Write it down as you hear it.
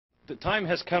the time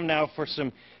has come now for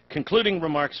some concluding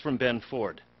remarks from Ben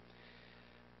Ford.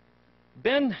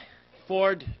 Ben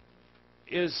Ford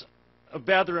is a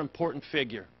rather important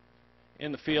figure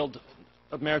in the field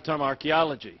of maritime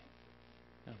archaeology.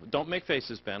 Don't make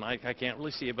faces, Ben. I can't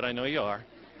really see you, but I know you are.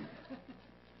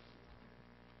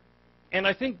 And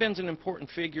I think Ben's an important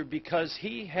figure because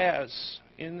he has,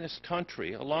 in this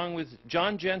country, along with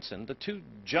John Jensen, the two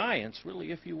giants,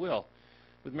 really, if you will,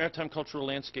 with maritime cultural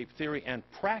landscape theory and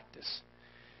practice,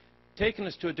 taken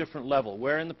us to a different level,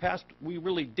 where in the past we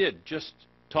really did just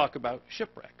talk about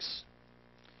shipwrecks.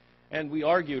 And we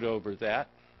argued over that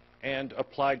and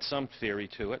applied some theory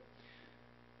to it,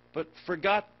 but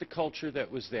forgot the culture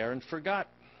that was there and forgot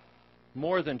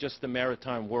more than just the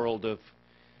maritime world of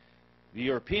the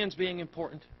Europeans being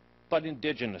important, but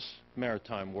indigenous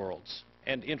maritime worlds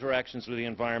and interactions with the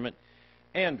environment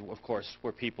and, of course,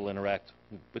 where people interact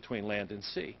between land and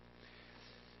sea.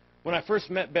 When I first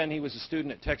met Ben, he was a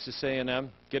student at Texas A&M,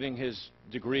 getting his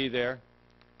degree there,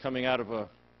 coming out of a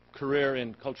career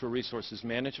in cultural resources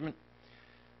management.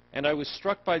 And I was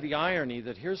struck by the irony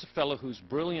that here's a fellow who's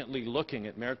brilliantly looking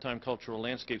at maritime cultural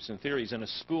landscapes and theories in a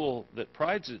school that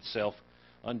prides itself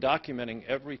on documenting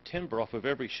every timber off of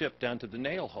every ship down to the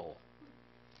nail hole,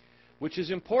 which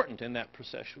is important in that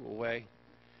processual way,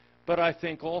 but I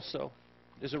think also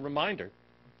is a reminder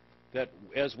that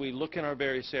as we look in our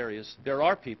various areas, there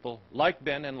are people like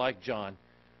Ben and like John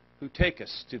who take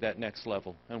us to that next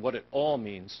level and what it all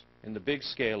means in the big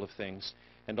scale of things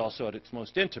and also at its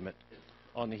most intimate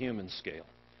on the human scale.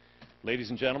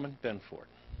 Ladies and gentlemen, Ben Ford.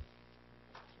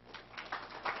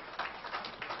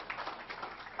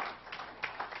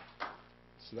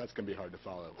 So that's going to be hard to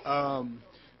follow.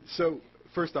 So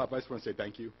first off, I just want to say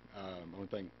thank you. I want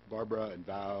to thank Barbara and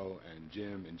Val and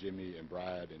Jim and Jimmy and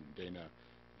Brad and Dana.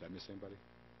 Did I miss anybody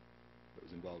that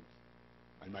was involved?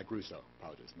 And Mike Russo.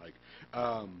 Apologies, Mike.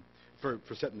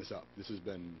 For setting this up. This has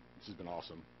been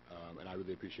awesome, and I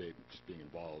really appreciate just being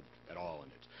involved at all in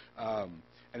it.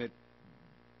 And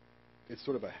it's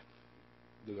sort of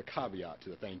there's a caveat to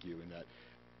the thank you in that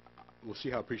we'll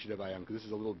see how appreciative I am, because this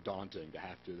is a little daunting to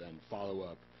have to then follow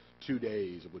up 2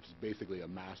 days, which is basically a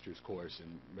master's course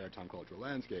in maritime cultural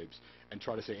landscapes, and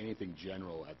try to say anything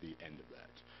general at the end of that.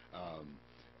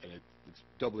 And it's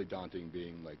doubly daunting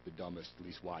being like the dumbest,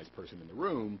 least wise person in the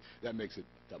room. That makes it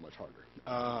that much harder.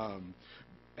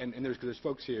 And there's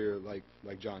folks here like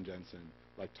John Jensen,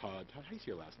 like Todd. How do you say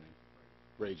your last name?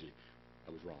 Ragey.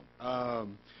 I was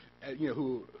wrong.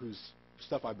 Whose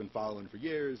stuff I've been following for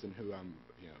years, and who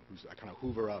I kind of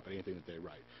hoover up at anything that they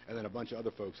write. And then a bunch of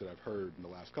other folks that I've heard in the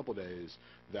last couple days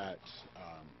that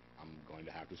I'm going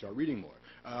to have to start reading more.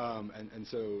 And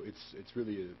so it's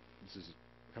really this is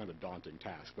kind of a daunting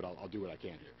task, but I'll do what I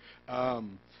can here.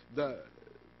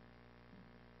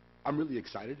 I'm really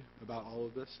excited about all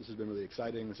of this. This has been really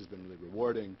exciting. This has been really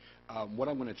rewarding. What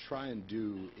I'm going to try and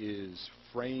do is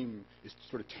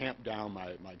sort of tamp down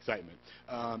my excitement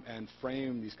and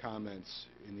frame these comments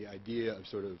in the idea of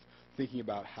sort of thinking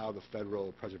about how the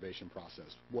federal preservation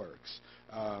process works,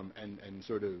 and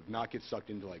sort of not get sucked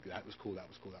into like, that was cool,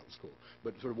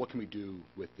 but sort of what can we do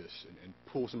with this, and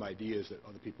pull some ideas that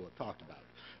other people have talked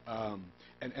about.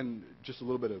 And just a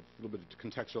little bit to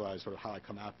contextualize sort of how I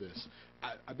come at this.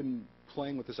 I've been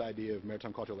playing with this idea of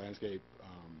maritime cultural landscape,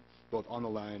 both on the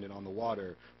land and on the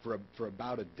water, for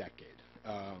about a decade.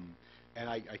 And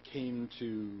I came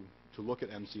to look at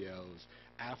MCLs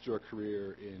after a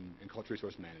career in cultural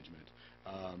resource management,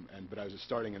 but I was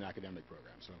starting an academic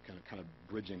program, so I'm kind of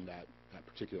bridging that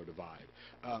particular divide.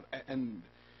 And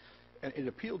it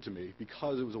appealed to me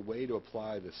because it was a way to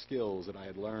apply the skills that I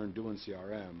had learned doing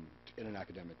CRM in an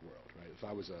academic world. Right? If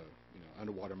I was a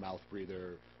underwater mouth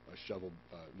breather, a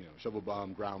shovel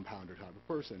bum, ground pounder type of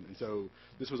person, and so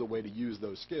this was a way to use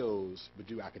those skills but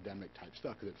do academic type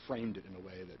stuff because it framed it in a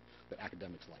way that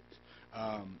academics liked.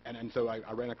 And so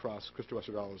I ran across Christopher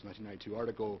Westerdahl's 1992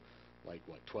 article,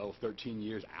 12, 13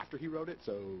 years after he wrote it,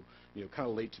 so kind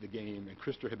of late to the game. And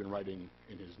Christopher had been writing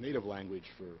in his native language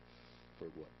for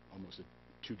almost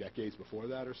 2 decades before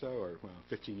that or so, or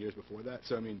 15 years before that.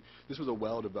 So I mean, this was a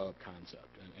well-developed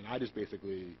concept, and I just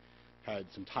basically had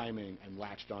some timing and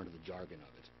latched onto the jargon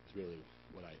of it. Is really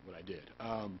what I did.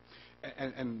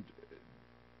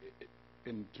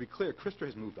 And to be clear, Christopher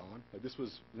has moved on. This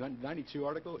was the 92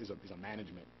 article is a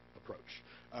management approach,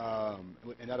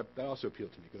 and that also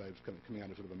appealed to me because I was kind of coming out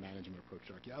of sort of a management approach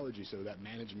to archaeology. So that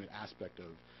management aspect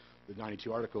of the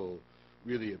 92 article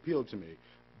really appealed to me.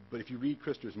 But if you read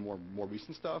Christopher's more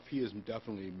recent stuff, he has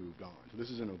definitely moved on. So this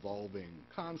is an evolving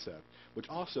concept, which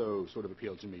also sort of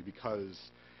appealed to me because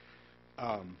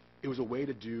it was a way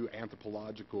to do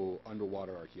anthropological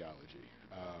underwater archaeology.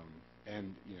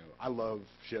 And I love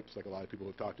ships, like a lot of people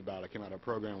have talked about. I came out of a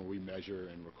program where we measure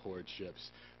and record ships.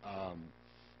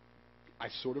 I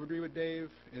sort of agree with Dave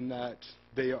in that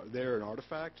they're an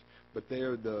artifact, but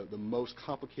they're the most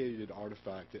complicated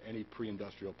artifact that any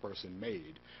pre-industrial person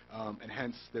made, and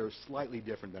hence they're slightly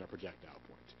different than a projectile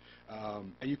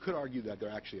point. And you could argue that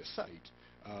they're actually a site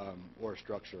or a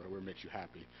structure, or whatever makes you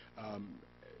happy,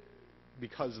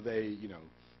 because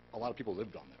a lot of people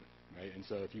lived on them. Right? And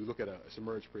so if you look at a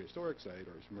submerged prehistoric site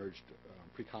or a submerged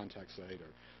pre-contact site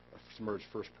or a submerged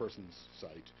first-person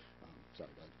site, sorry,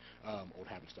 Doug, old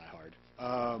habits die hard,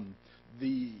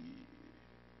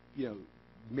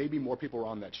 maybe more people were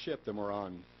on that ship than were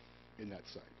in that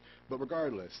site. But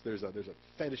regardless, there's a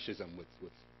fetishism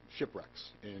with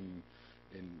shipwrecks in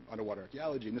underwater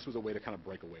archaeology, and this was a way to kind of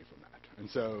break away from that. And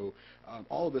so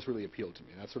all of this really appealed to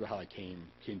me, and that's sort of how I came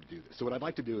to do this. So what I'd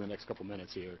like to do in the next couple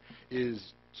minutes here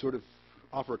is sort of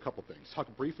offer a couple things. Talk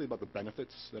briefly about the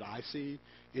benefits that I see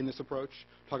in this approach.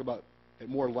 Talk about, at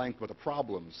more length, about the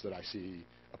problems that I see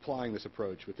applying this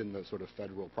approach within the sort of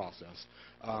federal process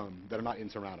that are not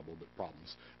insurmountable, but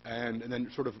problems. And then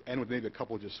sort of end with maybe a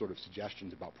couple of just sort of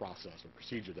suggestions about process or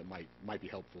procedure that might be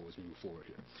helpful as we move forward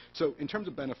here. So in terms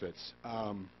of benefits,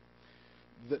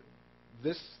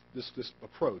 this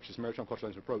approach, this maritime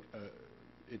cultural landscape approach,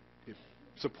 it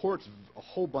supports a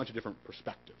whole bunch of different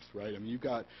perspectives, right? I mean, you've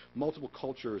got multiple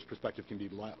cultures' perspective can be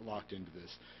locked into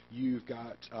this. You've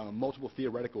got multiple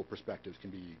theoretical perspectives can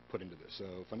be put into this.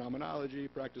 So phenomenology,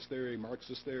 practice theory,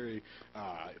 Marxist theory,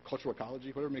 cultural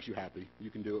ecology, whatever makes you happy, you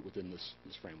can do it within this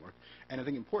framework. And I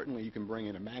think importantly, you can bring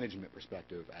in a management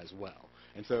perspective as well.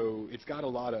 And so it's got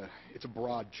it's a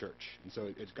broad church. And so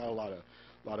it's got a lot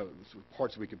of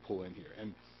parts we could pull in here.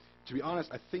 And to be honest,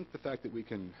 I think the fact that we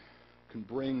can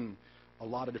bring a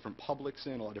lot of different publics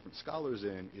in, a lot of different scholars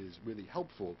in, is really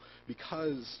helpful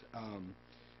because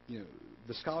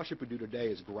the scholarship we do today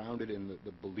is grounded in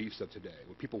the beliefs of today,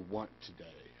 what people want today,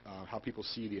 how people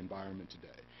see the environment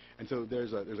today. And so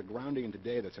there's a grounding in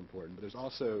today that's important, but there's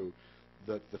also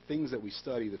the things that we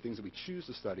study, the things that we choose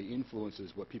to study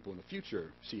influences what people in the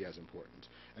future see as important.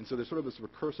 And so there's sort of this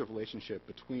recursive relationship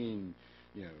between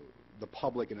the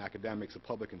public and academics, the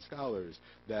public and scholars,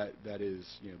 that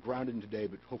is grounded in today,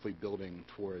 but hopefully building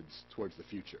towards the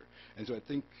future. And so I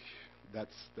think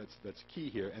that's key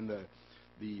here. And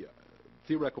the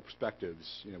theoretical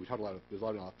perspectives, we talked there's a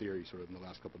lot of theory sort of in the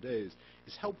last couple of days,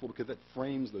 is helpful because that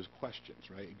frames those questions,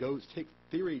 right?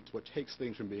 Theory is what takes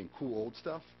things from being cool old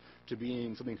stuff to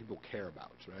being something people care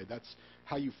about, right? That's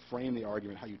how you frame the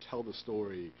argument, how you tell the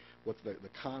story, what the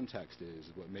context is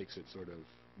what makes it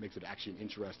actually an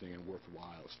interesting and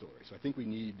worthwhile story. So I think we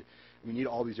need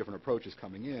all these different approaches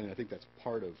coming in, and I think that's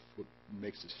part of what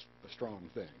makes this a strong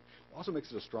thing. What also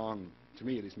makes it a strong, to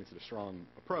me at least, makes it a strong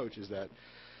approach is that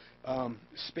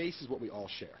space is what we all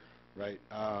share, right?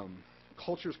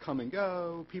 Cultures come and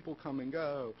go, people come and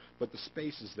go, but the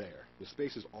space is there. The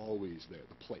space is always there.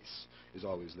 The place is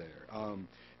always there.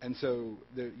 And so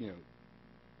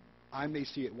I may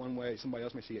see it one way, somebody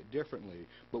else may see it differently,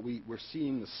 but we're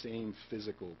seeing the same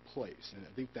physical place. And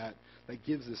I think that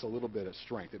gives us a little bit of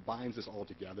strength. It binds us all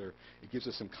together. It gives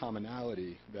us some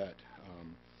commonality that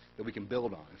we can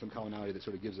build on, some commonality that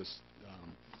sort of gives us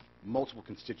multiple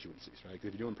constituencies, right? Because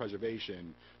if you're doing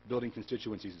preservation, building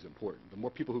constituencies is important. The more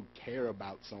people who care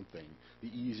about something, the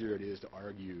easier it is to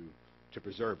argue to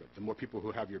preserve it. The more people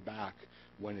who have your back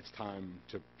when it's time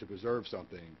to preserve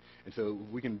something. And so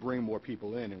if we can bring more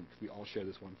people in and we all share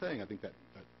this one thing, I think that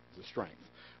is a strength.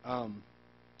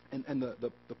 And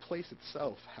the place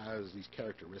itself has these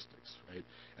characteristics, right?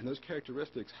 And those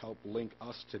characteristics help link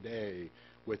us today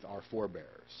with our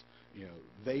forebears.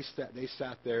 They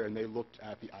sat there and they looked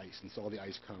at the ice and saw the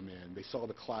ice come in. They saw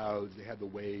the clouds. They had the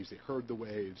waves. They heard the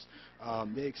waves.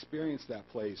 They experienced that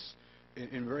place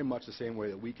in very much the same way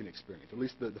that we can experience. At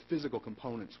least the physical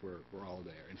components were all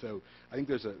there. And so I think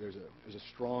there's a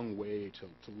strong way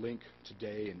to link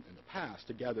today and the past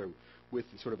together with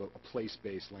sort of a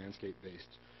place-based, landscape-based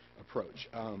approach.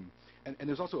 And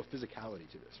there's also a physicality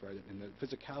to this, right? And the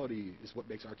physicality is what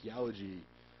makes archaeology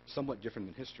somewhat different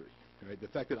than history, right? The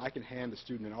fact that I can hand a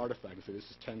student an artifact and say this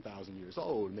is 10,000 years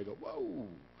old, and they go, whoa,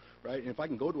 right? And if I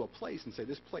can go to a place and say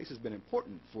this place has been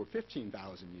important for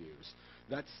 15,000 years,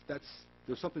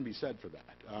 there's something to be said for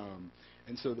that.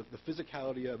 And so the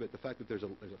physicality of it, the fact that there's a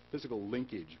physical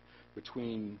linkage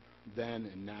between then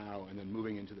and now and then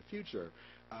moving into the future,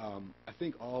 I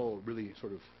think all really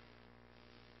sort of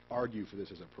argue for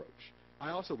this as an approach. I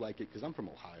also like it because I'm from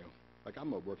Ohio. Like,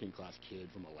 I'm a working class kid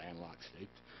from a landlocked state.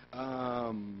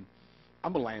 I'm a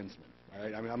landsman, All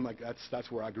right? I mean, I'm like,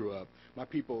 that's where I grew up. My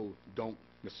people don't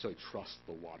necessarily trust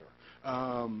the water.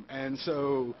 And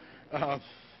so,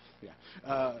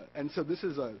 and so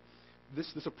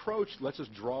this approach lets us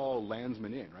draw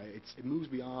landsmen in, right? It moves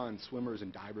beyond swimmers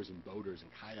and divers and boaters and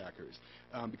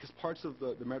kayakers, because parts of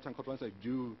the maritime cultural landscape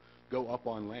do go up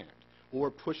on land or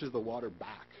pushes the water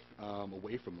back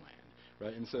away from land,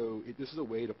 right? And so this is a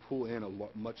way to pull in a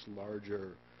much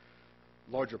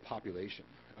larger population.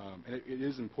 And it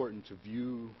is important to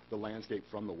view the landscape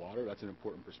from the water. That's an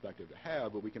important perspective to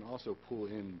have, but we can also pull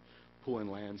in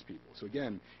lands people. So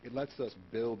again, it lets us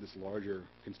build this larger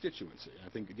constituency. I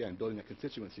think, again, building that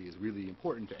constituency is really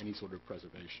important to any sort of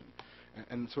preservation.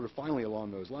 And sort of finally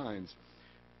along those lines,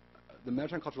 the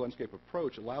maritime cultural landscape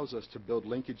approach allows us to build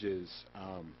linkages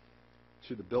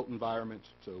to the built environment,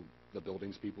 so the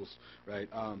buildings peoples, right,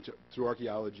 through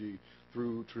archaeology,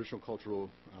 through traditional cultural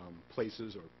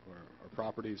places or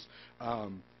properties,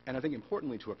 and I think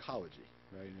importantly to ecology,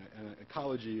 right? And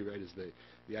ecology, right, is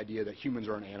the idea that humans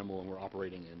are an animal and we're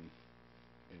operating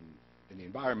in the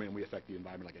environment, and we affect the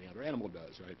environment like any other animal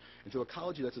does, right? And so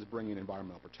ecology lets us bring in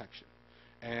environmental protection.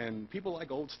 And people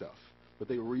like old stuff, but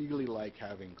they really like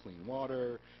having clean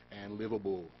water and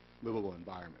livable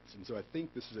environments. And so I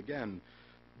think this is, again,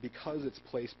 because it's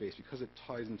place-based, because it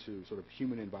ties into sort of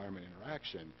human-environment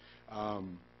interaction,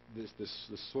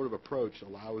 this sort of approach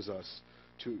allows us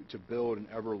to build an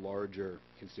ever larger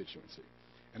constituency.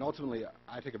 And ultimately,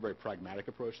 I take a very pragmatic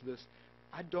approach to this.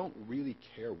 I don't really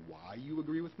care why you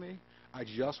agree with me. I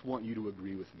just want you to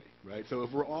agree with me, right? So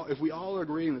if we all are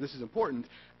agreeing that this is important,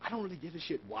 I don't really give a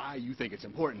shit why you think it's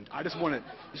important. I just want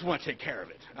to take care of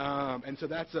it. And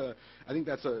so I think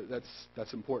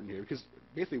that's important here, because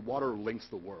basically water links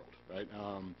the world, right?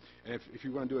 And if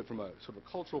you want to do it from a sort of a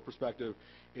cultural perspective,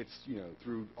 it's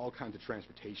through all kinds of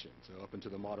transportation. So up into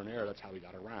the modern era, that's how we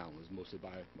got around, was mostly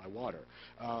by water.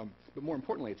 But more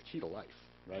importantly, it's key to life.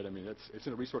 Right? I mean, it's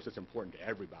a resource that's important to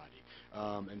everybody.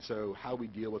 And so how we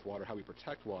deal with water, how we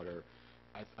protect water,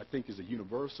 I think is a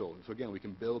universal. So again, we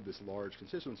can build this large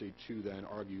constituency to then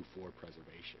argue for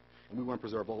preservation. And we want to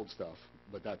preserve old stuff,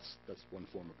 but that's one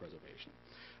form of preservation.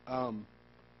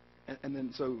 And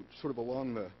then so sort of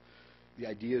along the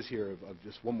ideas here of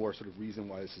just one more sort of reason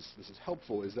why this is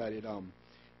helpful is that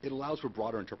it allows for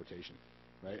broader interpretation.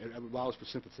 Right? It allows for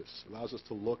synthesis. It allows us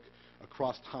to look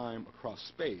across time, across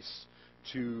space,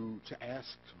 to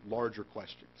ask larger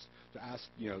questions, to ask,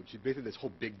 to basically this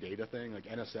whole big data thing. Like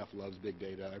NSF loves big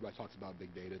data. Everybody talks about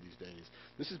big data these days.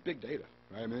 This is big data,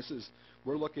 right? I mean,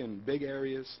 we're looking big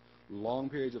areas, long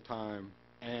periods of time,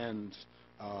 and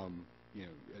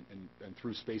and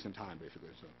through space and time, basically.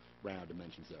 So ran out of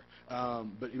dimensions there.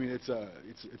 But I mean, it's a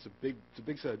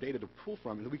big set of data to pull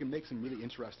from, and we can make some really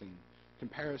interesting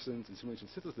comparisons and simulation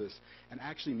synthesis, and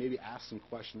actually maybe ask some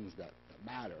questions that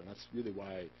matter. And that's really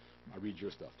why I read your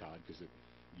stuff, Todd, because you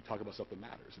talk about stuff that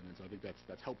matters, and so I think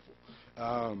that's helpful.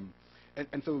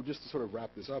 And so just to sort of wrap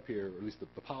this up here, or at least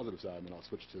the positive side, and then I'll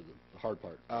switch to the hard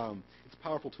part. It's a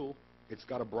powerful tool. It's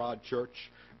got a broad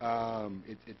church.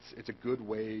 It's a good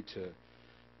way to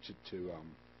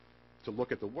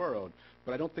look at the world,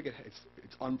 but I don't think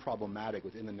it's unproblematic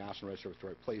within the National Register of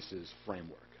Historic Places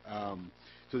framework.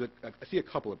 So I see a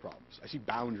couple of problems. I see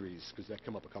boundaries, because that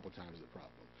come up a couple of times as a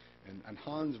problem. And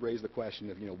Hans raised the question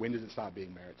of, when does it stop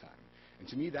being maritime? And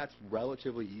to me, that's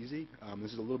relatively easy.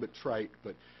 This is a little bit trite,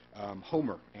 but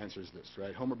Homer answers this,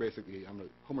 right? Homer basically,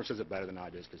 Homer says it better than I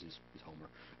do, because he's Homer,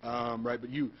 right? But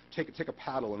you take a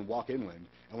paddle and walk inland,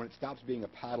 and when it stops being a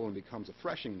paddle and becomes a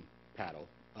threshing paddle,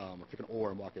 or take an oar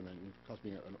and walk inland, and it becomes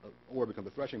being an oar becomes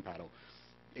a threshing paddle,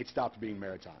 it stopped being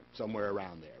maritime, somewhere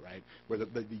around there, right? Where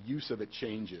the use of it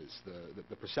changes,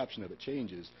 the perception of it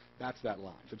changes, that's that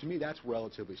line. So to me, that's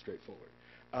relatively straightforward.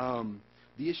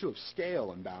 The issue of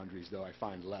scale and boundaries, though, I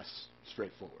find less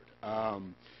straightforward.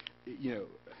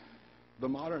 The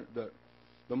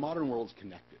modern world's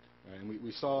connected, right? And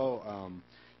we saw,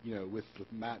 with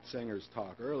Matt Sanger's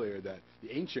talk earlier, that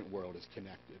the ancient world is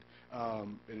connected,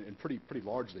 and pretty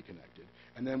largely connected.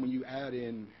 And then when you add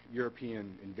in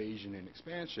European invasion and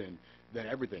expansion, then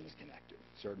everything is connected,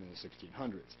 certainly in the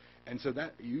 1600s. And so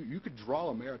that you could draw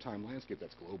a maritime landscape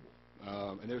that's global,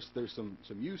 and there's some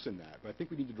use in that. But I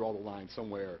think we need to draw the line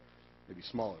somewhere maybe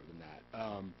smaller than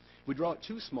that. If we draw it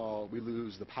too small, we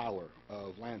lose the power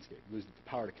of landscape, we lose the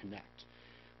power to connect.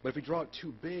 But if we draw it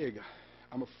too big,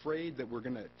 I'm afraid that we're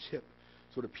going to tip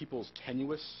sort of people's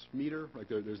tenuous meter. Like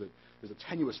there's a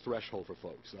tenuous threshold for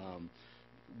folks.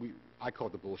 I call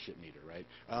it the bullshit meter, right?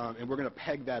 And we're going to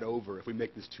peg that over if we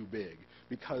make this too big,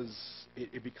 because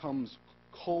it becomes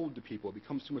cold to people. It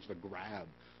becomes too much of a grab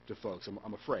to folks.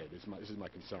 I'm afraid. This is my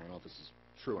concern. I don't know if this is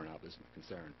true or not is a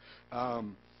concern.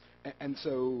 And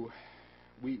so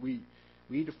we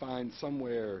need to find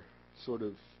somewhere sort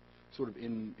of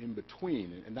in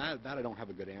between, and that I don't have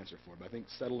a good answer for. But I think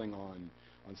settling on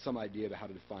some idea to how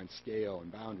to define scale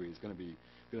and boundary is going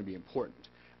to be important.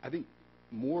 I think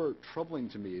more troubling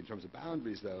to me in terms of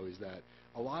boundaries, though, is that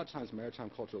a lot of times maritime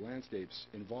cultural landscapes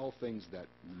involve things that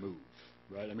move.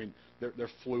 Right? I mean, they're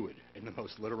fluid in the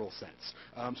most literal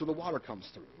sense. So the water comes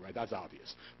through, right? That's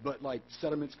obvious. But like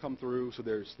sediments come through, so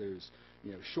there's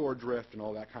shore drift and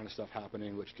all that kind of stuff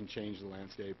happening, which can change the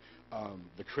landscape.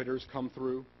 The critters come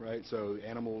through, right? So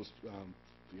animals,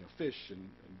 fish and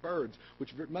birds,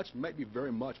 which might be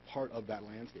very much part of that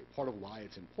landscape, part of why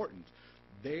it's important.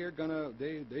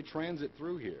 They transit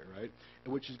through here, right?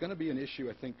 Which is going to be an issue,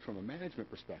 I think, from a management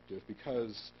perspective,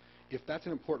 because if that's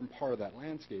an important part of that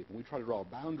landscape and we try to draw a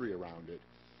boundary around it,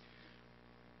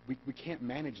 we can't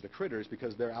manage the critters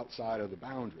because they're outside of the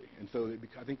boundary. And so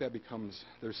I think that becomes,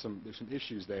 there's some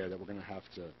issues there that we're going to have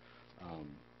to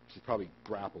probably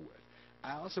grapple with.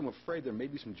 I also am afraid there may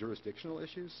be some jurisdictional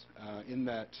issues in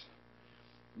that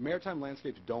maritime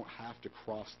landscapes don't have to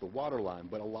cross the water line,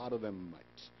 but a lot of them might,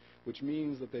 which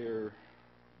means that they're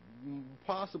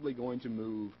possibly going to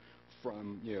move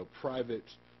from private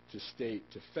to state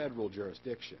to federal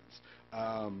jurisdictions.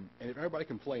 And if everybody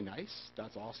can play nice,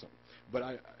 that's awesome.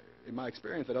 But in my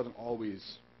experience, that doesn't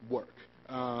always work.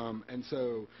 And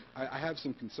so I have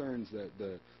some concerns that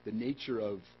the nature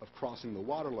of crossing the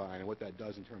water line and what that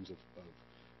does in terms of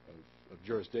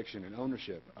jurisdiction and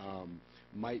ownership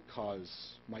might cause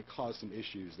some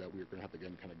issues that we're going to have to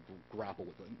again kind of grapple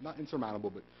with. Not insurmountable,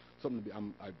 but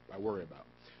something I worry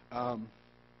about.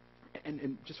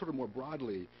 And just sort of more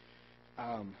broadly,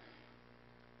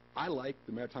 I like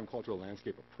the maritime cultural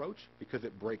landscape approach because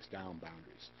it breaks down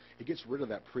boundaries. It gets rid of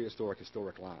that prehistoric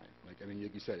historic line. Like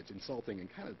you said, it's insulting and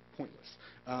kind of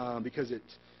pointless because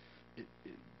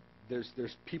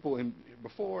there's people in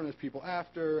before and there's people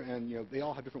after, and they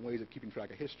all have different ways of keeping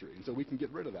track of history, and so we can get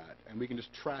rid of that and we can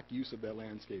just track use of that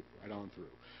landscape right on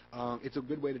through. It's a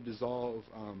good way to dissolve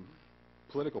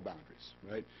political boundaries,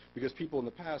 right? Because people in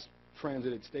the past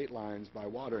transited state lines by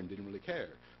water and didn't really care.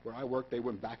 Where I worked, they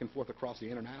went back and forth across the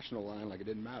international line like it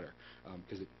didn't matter,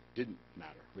 because it didn't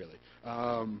matter really.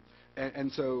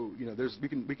 And so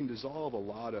we can dissolve a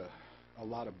lot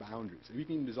of boundaries. We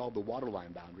can dissolve the water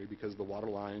line boundary because the water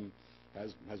line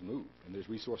has moved, and there's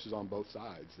resources on both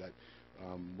sides that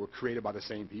were created by the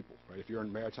same people. Right? If you're a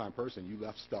maritime person, you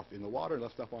left stuff in the water,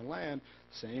 left stuff on land.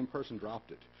 Same person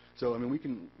dropped it. So I mean, we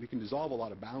can dissolve a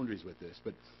lot of boundaries with this,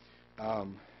 but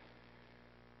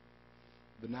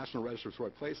the National Register of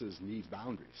Historic Places needs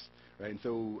boundaries, right? And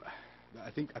so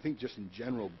I think just in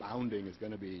general, bounding is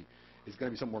going to be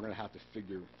something we're going to have to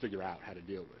figure out how to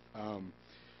deal with.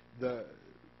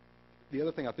 The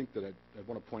other thing I think that I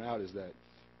want to point out is that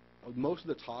most of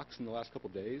the talks in the last couple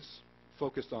of days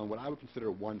focused on what I would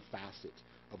consider one facet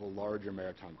of a larger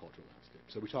maritime cultural landscape.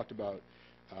 So we talked about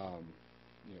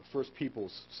First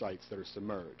Peoples sites that are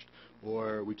submerged,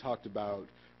 or we talked about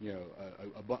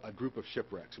a group of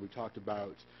shipwrecks. We talked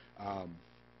about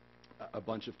a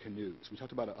bunch of canoes. We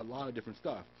talked about a lot of different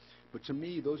stuff. But to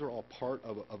me, those are all part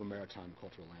of a maritime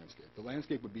cultural landscape. The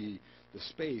landscape would be the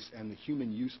space and the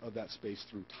human use of that space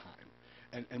through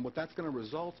time. And what that's going to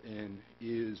result in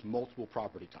is multiple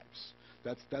property types.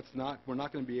 We're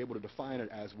not going to be able to define it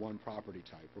as one property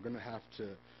type. We're going to have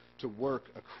to work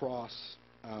across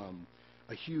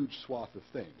a huge swath of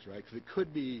things, right? Because it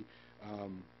could be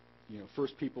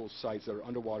First Peoples sites that are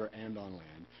underwater and on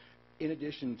land, in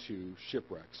addition to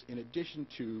shipwrecks, in addition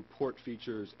to port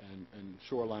features and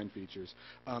shoreline features,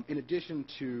 in addition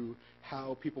to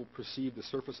how people perceive the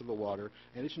surface of the water,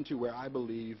 in addition to where I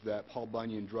believe that Paul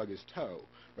Bunyan drug his toe,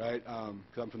 right?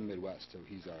 Because I'm from the Midwest, so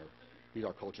he's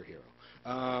our culture hero.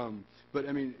 But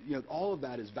I mean, all of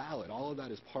that is valid. All of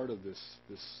that is part of this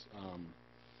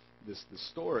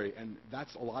story, and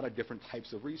that's a lot of different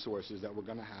types of resources that we're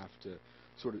going to have to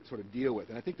sort of deal with.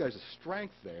 And I think there's a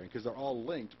strength there because they're all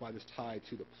linked by this tie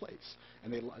to the place,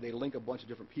 and they link a bunch of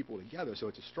different people together. So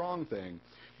it's a strong thing,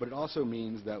 but it also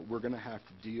means that we're going to have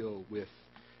to deal with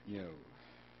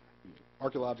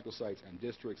archaeological sites and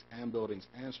districts and buildings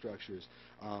and structures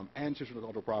and traditional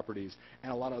cultural properties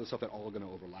and a lot of other stuff that all are going to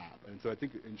overlap. And so I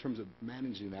think in terms of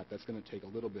managing that, that's going to take a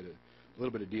little bit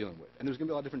of dealing with. And there's going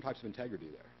to be a lot of different types of integrity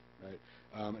there, right?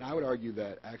 And I would argue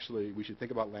that actually we should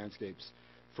think about landscapes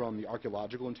from the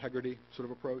archaeological integrity sort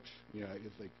of approach.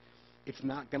 It's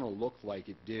not going to look like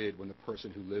it did when the person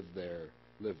who lived there,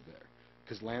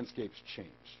 because landscapes change.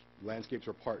 Landscapes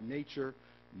are part nature.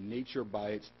 Nature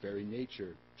by its very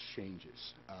nature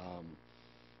changes.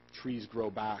 Trees grow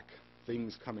back,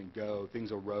 things come and go,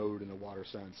 things erode in the water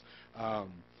sense.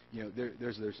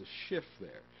 There's a shift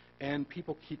there. And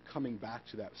people keep coming back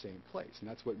to that same place. And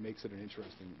that's what makes it an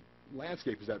interesting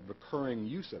landscape, is that recurring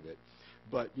use of it.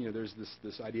 But there's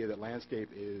this idea that landscape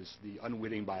is the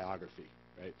unwitting biography,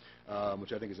 right?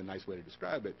 Which I think is a nice way to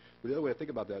describe it. But the other way to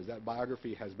think about that is that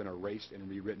biography has been erased and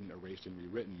rewritten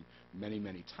many,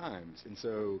 many times. And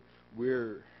so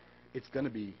it's going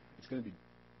to be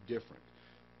different.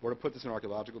 Or to put this in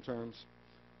archaeological terms,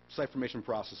 site formation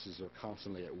processes are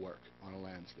constantly at work on a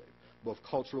landscape, both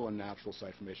cultural and natural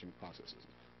site formation processes.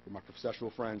 With my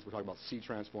professional friends, we're talking about C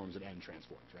transforms and N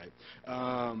transforms, right?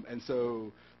 And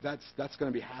so that's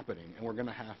going to be happening, and we're going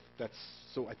to have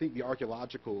so I think the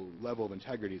archaeological level of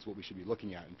integrity is what we should be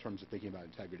looking at in terms of thinking about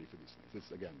integrity for these things.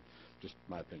 This, again, just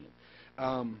my opinion.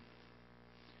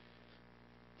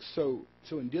 So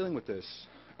in dealing with this,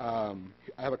 I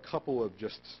have a couple of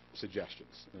just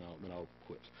suggestions, and then I'll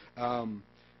quit.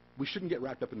 We shouldn't get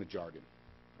wrapped up in the jargon,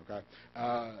 okay?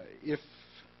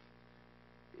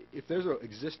 If there's an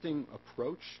existing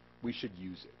approach, we should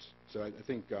use it. So I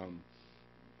think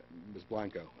Ms.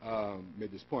 Blanco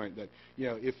made this point that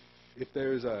if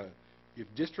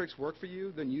districts work for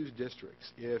you, then use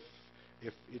districts. If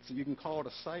you can call it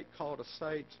a site, call it a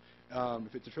site.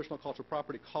 If it's a traditional cultural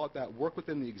property, call it that. Work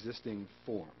within the existing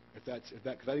form. Because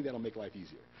I think that'll make life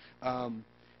easier.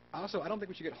 Also, I don't think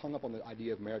we should get hung up on the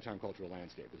idea of maritime cultural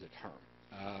landscape as a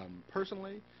term.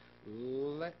 Personally,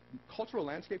 cultural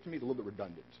landscape to me is a little bit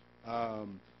redundant.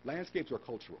 Landscapes are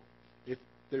cultural. If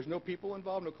there's no people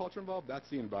involved, no culture involved, that's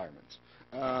the environment.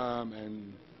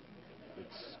 And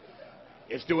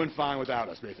it's doing fine without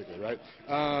us, basically, right?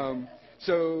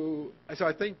 So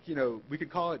I think, we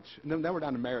could call it, and then we're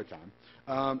down to maritime.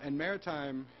 And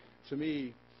maritime, to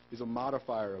me, is a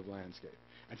modifier of landscape.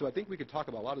 And so I think we could talk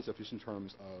about a lot of stuff just in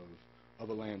terms of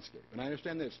a landscape. And I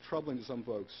understand that it's troubling to some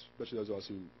folks, especially those of us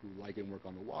who like and work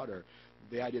on the water,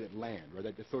 the idea that land, right?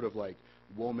 That it's sort of like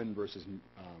woman versus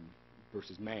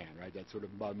man, right? That sort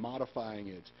of by modifying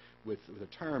it with a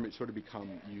term, it sort of become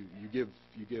you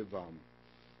give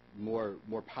more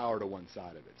power to one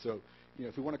side of it. So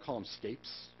if we want to call them scapes,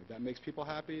 if that makes people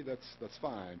happy, that's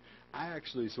fine. I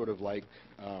actually sort of like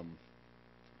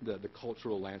the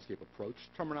cultural landscape approach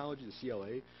terminology, the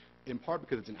CLA, in part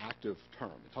because it's an active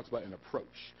term. It talks about an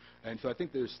approach. And so I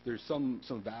think there's some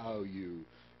value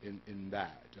in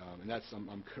that. And that's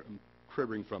I'm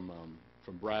cribbing from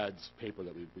Brad's paper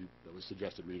that was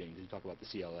suggested reading. He talked about the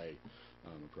CLA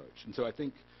approach. And so I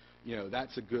think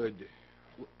that's a good.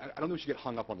 I don't think we should get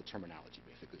hung up on the terminology.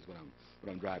 Basically, is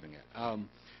what I'm driving at.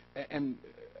 And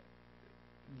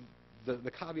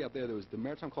the caveat there was the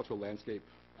maritime cultural landscape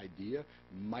idea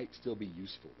might still be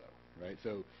useful, though, right?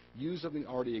 So use something that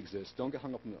already exists. Don't get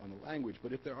hung up on the language.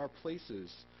 But if there are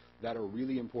places that are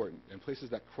really important and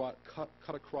places that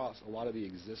cut across a lot of the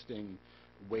existing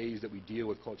ways that we deal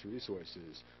with cultural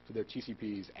resources, so their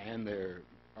TCPs and their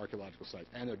archaeological sites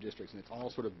and their districts, and it's all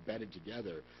sort of bedded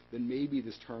together, then maybe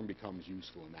this term becomes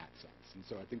useful in that sense. And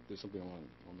so I think there's something along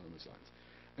those lines.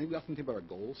 I think we often think about our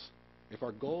goals. If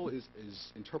our goal is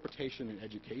interpretation and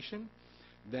education,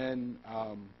 then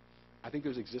I think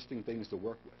there's existing things to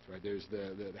work with, right? There's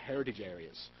the heritage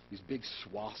areas, these big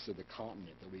swaths of the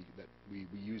continent that we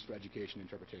use for education and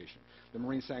interpretation. The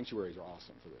marine sanctuaries are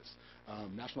awesome for this.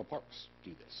 National parks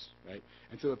do this, right?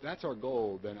 And so if that's our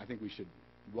goal, then I think we should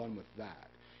run with that.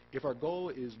 If our goal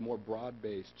is more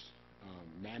broad-based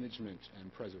management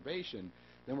and preservation,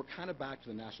 then we're kind of back to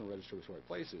the National Register of Historic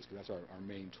Places, because that's our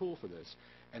main tool for this.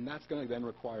 And that's going to then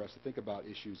require us to think about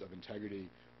issues of integrity,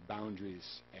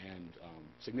 boundaries, and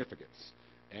significance.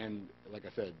 And like I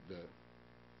said,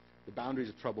 the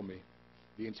boundaries trouble me.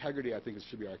 The integrity, I think,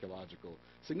 should be archaeological.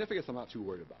 Significance, I'm not too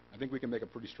worried about. I think we can make a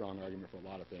pretty strong argument for a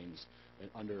lot of things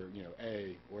under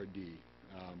A or D.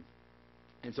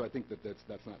 And so I think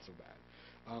that's not so bad.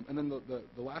 And then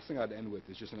the last thing I'd end with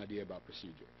is just an idea about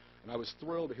procedure. And I was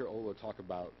thrilled to hear Ola talk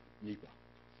about NEPA.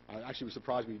 I actually was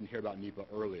surprised we didn't hear about NEPA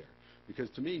earlier, because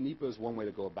to me, NEPA is one way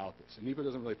to go about this. And NEPA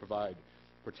doesn't really provide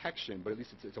protection, but at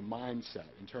least it's a mindset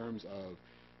in terms of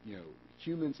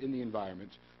humans in the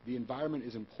environment. The environment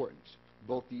is important.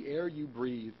 Both the air you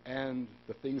breathe and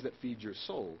the things that feed your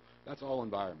soul, that's all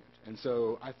environment. And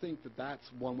so I think that's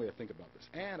one way to think about this.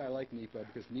 And I like NEPA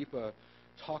because NEPA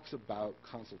talks about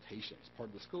consultation as part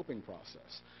of the scoping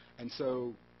process.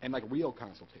 And like real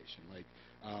consultation, like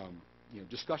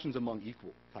discussions among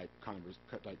equal type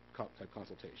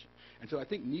consultation. And so I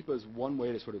think NEPA is one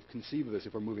way to sort of conceive of this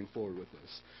if we're moving forward with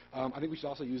this. I think we should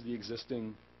also use the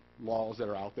existing laws that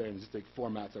are out there and existing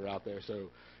formats that are out there. So,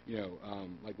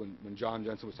 like when John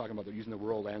Jensen was talking about using the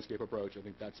rural landscape approach, I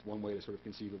think that's one way to sort of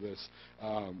conceive of this.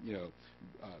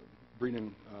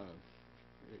 Brennan,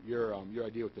 your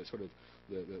idea with the sort of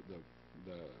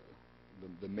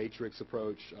the matrix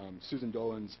approach, Susan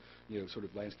Dolan's sort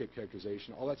of landscape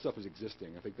characterization, all that stuff is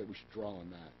existing. I think that we should draw on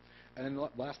that. And then the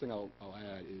last thing I'll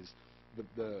add is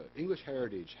the English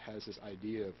heritage has this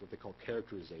idea of what they call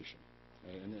characterization.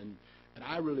 And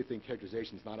I really think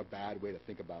characterization is not a bad way to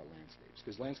think about landscapes,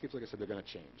 because landscapes, like I said, they're going to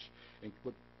change. And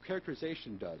what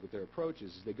characterization does, what their approach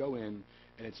is they go in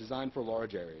and it's designed for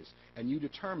large areas, and you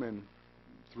determine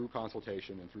through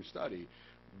consultation and through study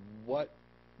what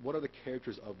are the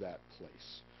characters of that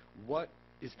place, what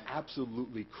is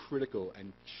absolutely critical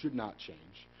and should not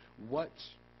change, what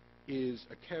is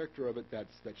a character of it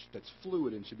that's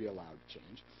fluid and should be allowed to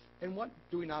change, and what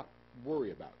do we not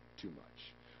worry about too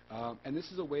much. And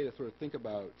this is a way to sort of think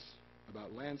about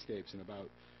landscapes and about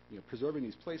preserving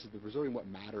these places, but preserving what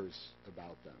matters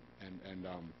about them,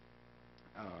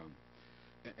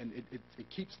 and it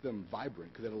keeps them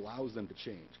vibrant because it allows them to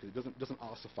change, because it doesn't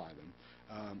ossify them,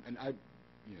 and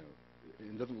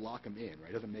doesn't lock them in, right?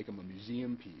 It doesn't make them a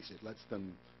museum piece. It lets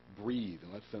them breathe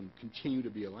and lets them continue to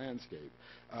be a landscape.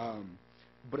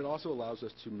 But it also allows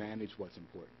us to manage what's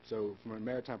important. So from a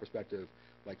maritime perspective,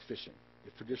 like fishing,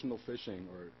 if traditional fishing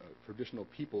or traditional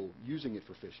people using it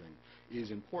for fishing is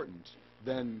important,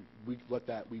 then we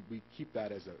keep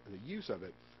that as a use of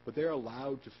it, but they're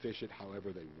allowed to fish it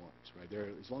however they want, right?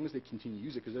 As long as they continue to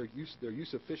use it, because their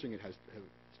use of fishing it has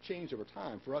changed over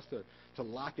time. For us to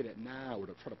lock it at now or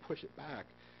to try to push it back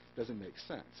doesn't make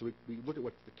sense. So we look at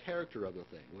what's the character of the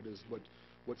thing,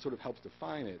 what sort of helps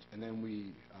define it, and then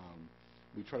we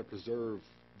try to preserve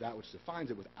that which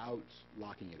defines it without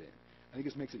locking it in. I think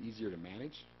this makes it easier to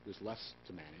manage. There's less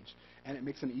to manage, and it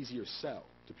makes an easier sell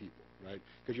to people, right?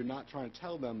 Because you're not trying to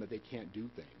tell them that they can't do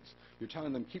things. You're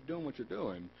telling them, keep doing what you're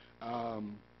doing.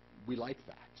 We like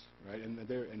that, right?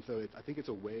 And so I think it's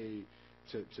a way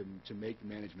to make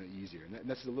management easier. And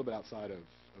that's a little bit outside of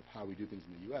how we do things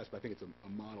in the U.S., but I think it's a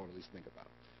model to at least think about.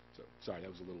 So sorry, that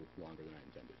was a little longer than I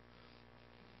intended.